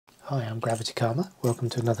Hi, I'm Gravity Karma. Welcome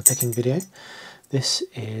to another picking video. This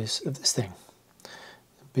is of this thing,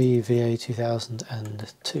 BUVA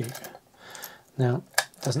 2002. Now,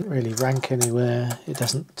 it doesn't really rank anywhere. It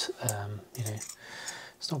doesn't,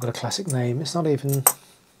 it's not got a classic name. It's not even,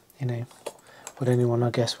 what anyone I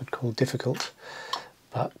guess would call difficult,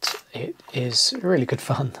 but it is really good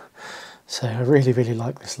fun. So I really, really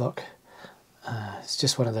like this lock. It's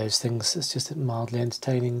just one of those things that's just mildly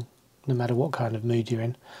entertaining, no matter what kind of mood you're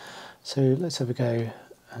in. So let's have a go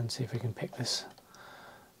and see if we can pick this.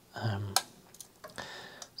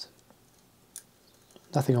 So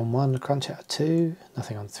nothing on 1, a crunch out of 2,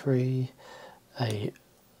 nothing on 3, a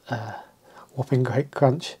whopping great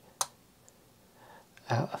crunch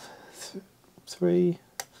out of 3,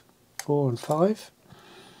 4 and 5.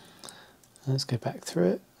 Let's go back through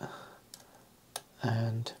it.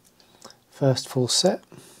 And first full set,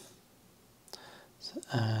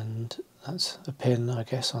 and that's a pin, I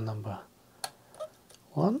guess, on number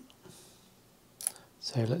 1.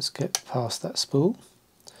 So let's get past that spool,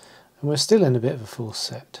 and we're still in a bit of a full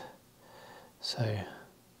set. So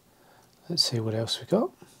let's see what else we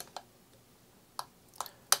got.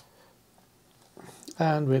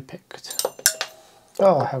 And we're picked.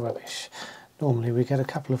 Oh, how rubbish. Normally we get a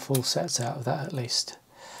couple of full sets out of that at least.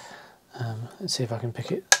 Let's see if I can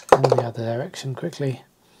pick it in the other direction quickly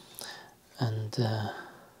and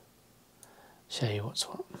show you what's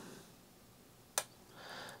what.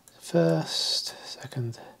 First,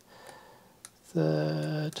 second,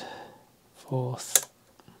 third, fourth,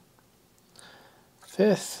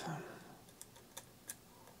 fifth.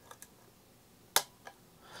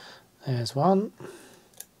 There's one.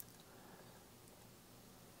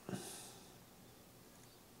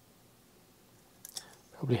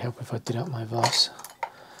 Probably help if I did up my vase.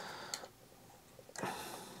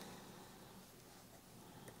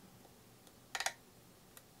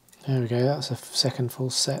 There we go, that's a second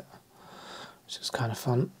full set, which is kind of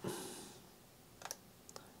fun.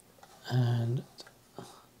 And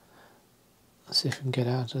let's see if we can get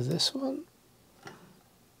out of this one.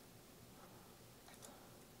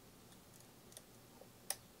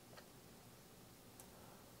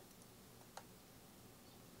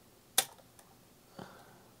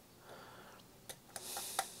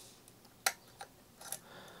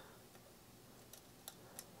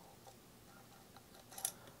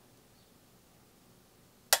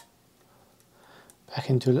 Back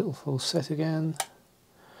into a little full set again,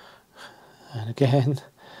 and again,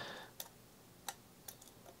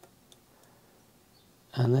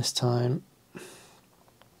 and this time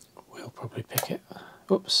we'll probably pick it.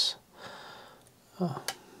 Oops. Oh,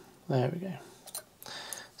 there we go.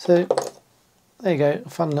 So there you go, a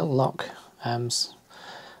fun little lock.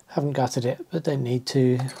 Haven't gutted it, but don't need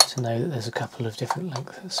to know that there's a couple of different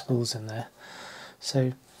length of spools in there.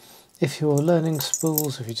 So if you're learning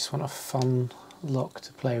spools, if you just want a fun lock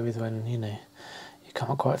to play with when you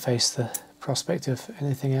can't quite face the prospect of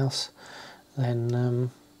anything else, then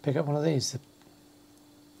pick up one of these. They're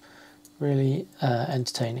really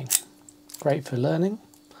entertaining, great for learning,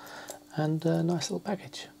 and a nice little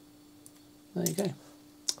package. There you go.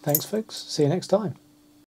 Thanks folks, see you next time.